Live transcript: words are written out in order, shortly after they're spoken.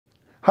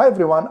Hi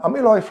everyone, I'm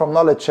Eloy from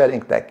Knowledge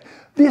Sharing Tech.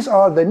 These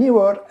are the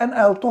Neewer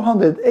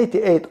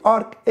NL288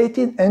 ARC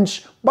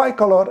 18-inch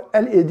bicolor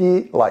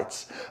LED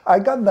lights. I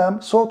got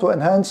them so to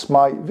enhance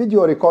my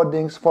video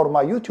recordings for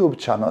my YouTube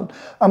channel.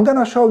 I'm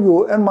gonna show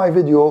you in my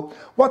video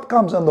what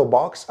comes in the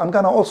box. I'm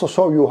gonna also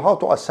show you how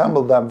to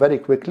assemble them very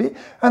quickly,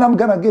 and I'm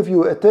gonna give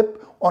you a tip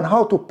on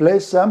how to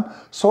place them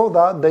so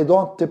that they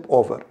don't tip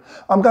over.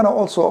 I'm gonna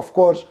also, of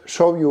course,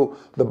 show you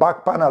the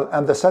back panel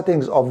and the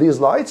settings of these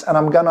lights, and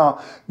I'm gonna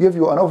give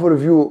you an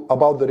overview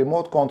about the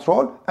remote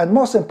control, and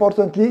most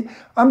importantly,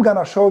 I'm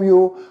gonna show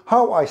you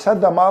how I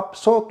set them up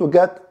so to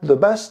get the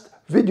best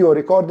video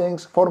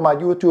recordings for my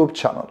YouTube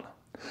channel.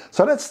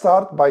 So let's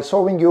start by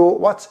showing you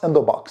what's in the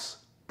box.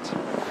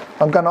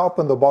 I'm gonna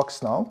open the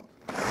box now.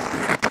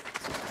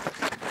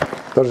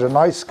 There's a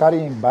nice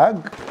carrying bag,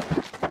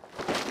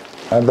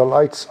 and the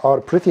lights are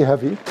pretty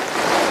heavy.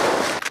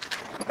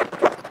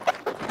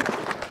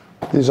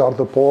 These are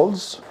the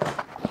poles,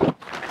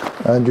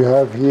 and you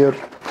have here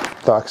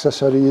the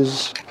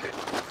accessories,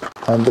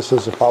 and this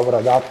is a power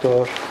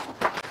adapter,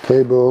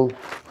 cable,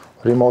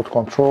 remote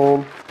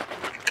control.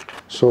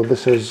 So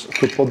this is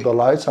to put the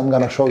lights. I'm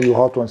gonna show you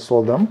how to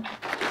install them.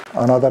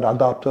 Another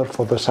adapter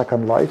for the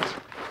second light,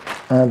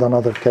 and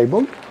another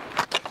cable.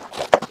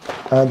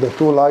 And the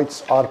two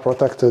lights are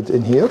protected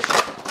in here.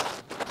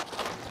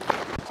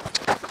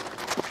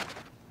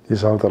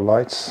 These are the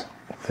lights.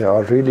 They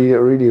are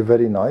really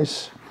very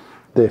nice.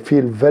 They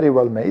feel very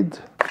well made.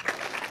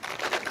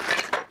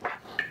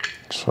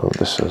 So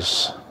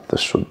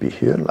this should be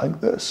here like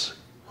this.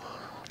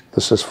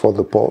 This is for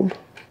the pole.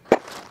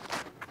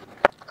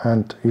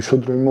 And you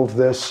should remove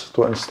this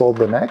to install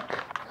the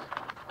neck.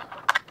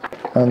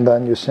 And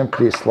then you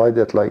simply slide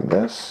it like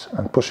this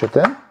and push it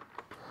in.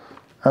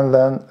 And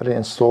then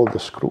reinstall the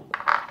screw.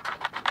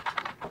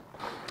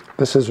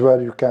 This is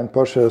where you can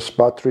purchase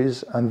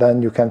batteries, and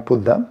then you can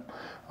put them.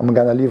 I'm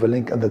gonna leave a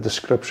link in the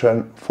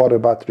description for the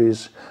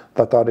batteries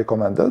that are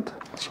recommended.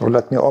 So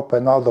let me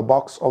open now the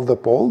box of the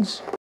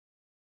poles.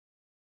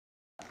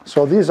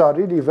 So these are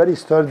really very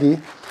sturdy,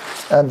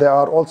 and they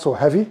are also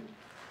heavy.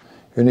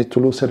 You need to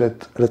loosen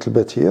it a little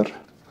bit here,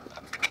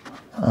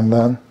 and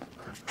then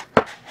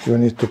you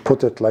need to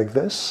put it like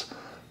this.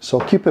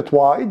 So keep it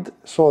wide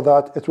so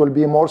that it will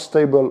be more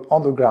stable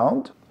on the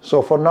ground.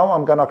 So for now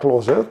I'm gonna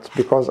close it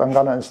because I'm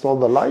gonna install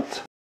the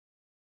light.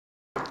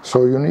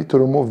 So you need to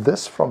remove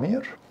this from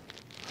here.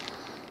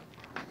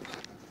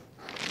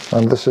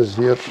 And this is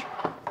here,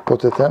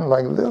 put it in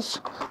like this,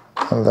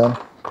 and then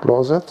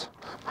close it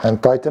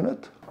and tighten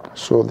it.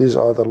 So these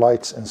are the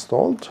lights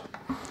installed.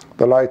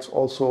 The lights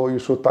also, you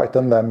should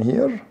tighten them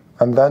here,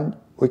 and then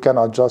we can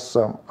adjust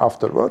them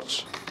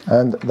afterwards.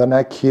 And the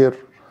neck here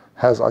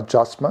has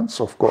adjustments,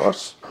 of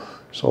course.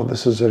 So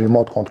this is a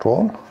remote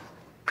control.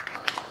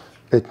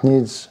 It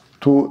needs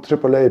two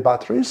AAA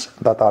batteries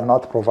that are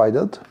not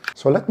provided.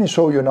 So let me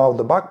show you now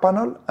the back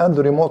panel and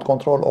the remote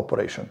control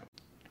operation.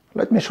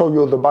 Let me show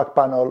you the back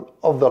panel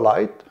of the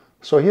light.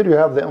 So here you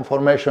have the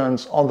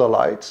informations on the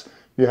lights.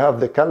 You have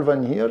the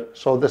Kelvin here.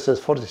 So this is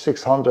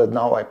 4600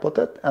 now I put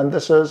it. And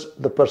this is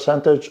the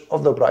percentage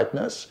of the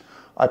brightness.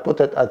 I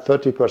put it at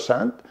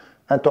 30%.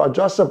 And to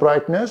adjust the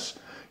brightness,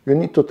 you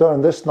need to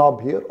turn this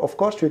knob here. Of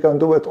course, you can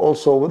do it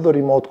also with the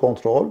remote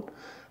control.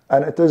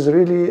 And it is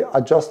really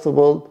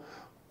adjustable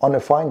on a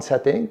fine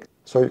setting,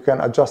 so you can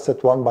adjust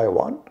it one by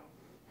one.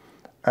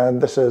 And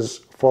this is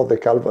for the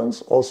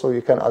kelvins. Also,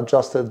 you can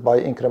adjust it by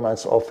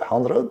increments of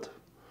 100.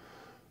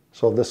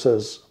 So this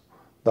is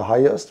the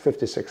highest,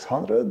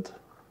 5600.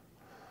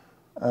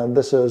 And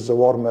this is the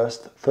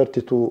warmest,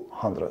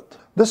 3200.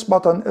 This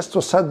button is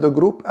to set the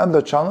group and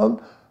the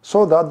channel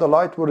so that the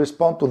light will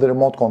respond to the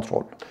remote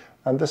control.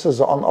 And this is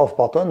the on-off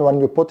button. When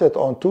you put it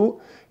on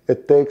 2,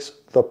 it takes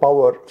the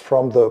power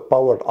from the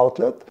power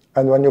outlet.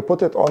 And when you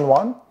put it on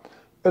 1,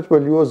 it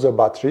will use the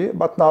battery,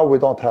 but now we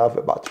don't have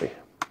a battery.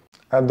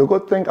 And the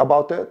good thing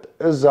about it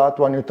is that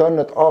when you turn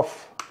it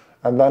off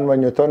and then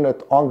when you turn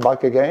it on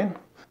back again,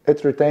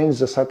 it retains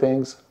the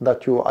settings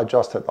that you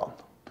adjusted on.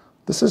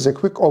 This is a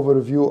quick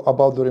overview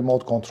about the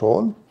remote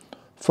control.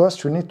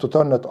 First, you need to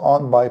turn it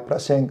on by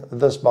pressing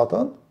this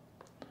button.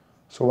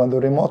 So when the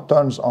remote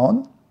turns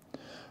on,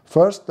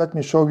 first let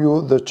me show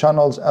you the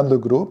channels and the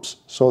groups.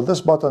 So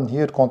this button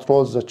here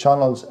controls the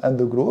channels and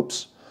the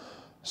groups.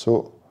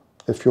 So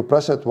if you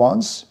press it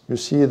once, you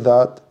see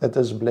that it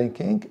is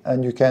blinking,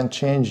 and you can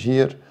change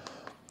here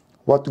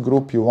what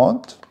group you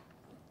want.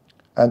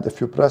 And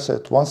if you press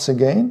it once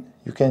again,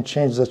 you can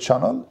change the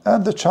channel,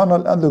 and the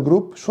channel and the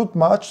group should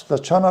match the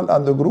channel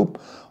and the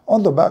group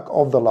on the back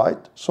of the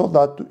light so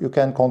that you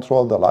can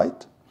control the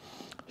light.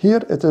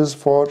 Here it is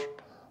for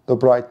the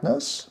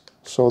brightness.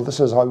 So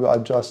this is how you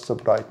adjust the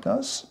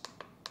brightness.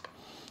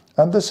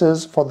 And this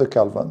is for the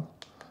Kelvin.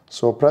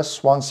 So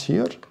press once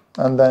here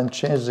and then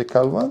change the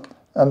Kelvin,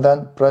 and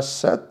then press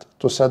set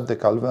to set the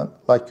Kelvin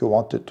like you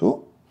want it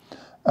to.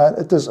 And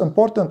it is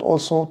important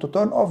also to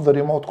turn off the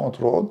remote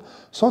control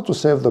so to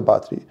save the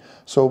battery.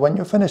 So when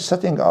you finish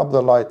setting up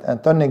the light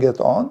and turning it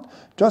on,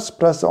 just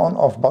press the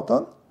on-off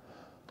button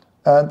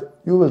and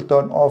you will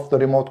turn off the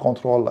remote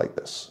control like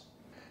this.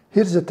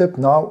 Here's a tip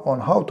now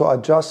on how to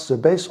adjust the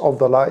base of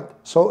the light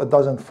so it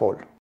doesn't fall.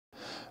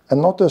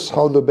 And notice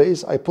how the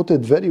base, I put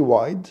it very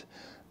wide,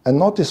 and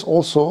notice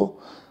also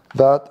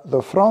that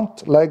the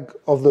front leg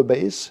of the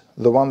base,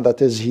 the one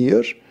that is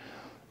here,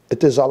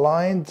 it is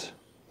aligned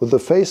with the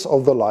face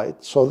of the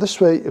light. So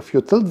this way, if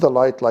you tilt the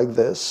light like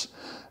this,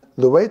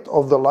 the weight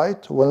of the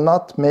light will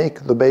not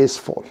make the base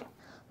fall.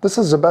 This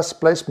is the best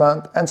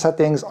placement and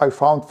settings I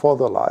found for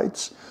the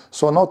lights.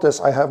 So notice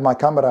I have my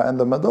camera in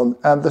the middle,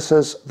 and this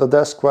is the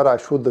desk where I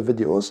shoot the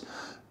videos.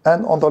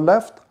 And on the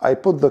left, I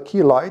put the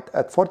key light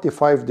at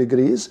 45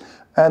 degrees,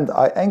 and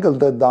I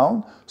angled it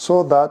down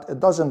so that it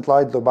doesn't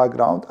light the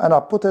background, and I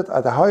put it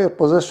at a higher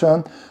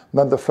position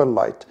than the fill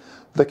light.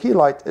 The key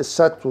light is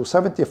set to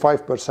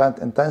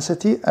 75%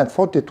 intensity and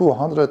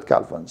 4200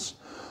 kelvins.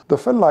 The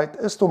fill light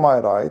is to my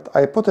right.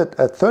 I put it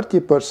at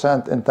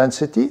 30%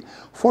 intensity,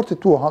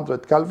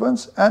 4200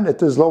 kelvins, and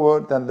it is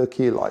lower than the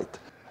key light.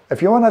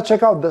 If you want to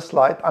check out this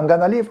light, I'm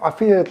gonna leave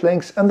affiliate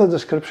links in the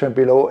description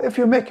below. If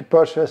you make a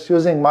purchase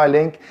using my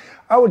link,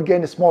 I will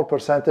gain a small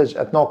percentage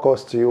at no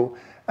cost to you,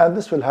 and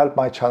this will help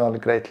my channel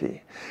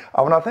greatly.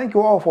 I want to thank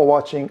you all for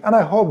watching, and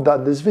I hope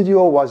that this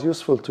video was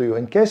useful to you.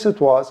 In case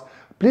it was,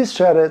 please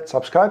share it,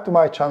 subscribe to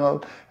my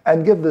channel,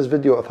 and give this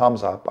video a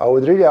thumbs up. I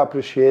would really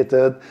appreciate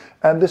it,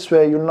 and this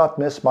way you'll not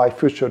miss my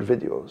future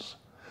videos.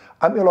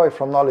 I'm Eloy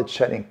from Knowledge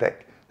Sharing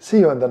Tech. See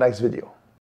you in the next video.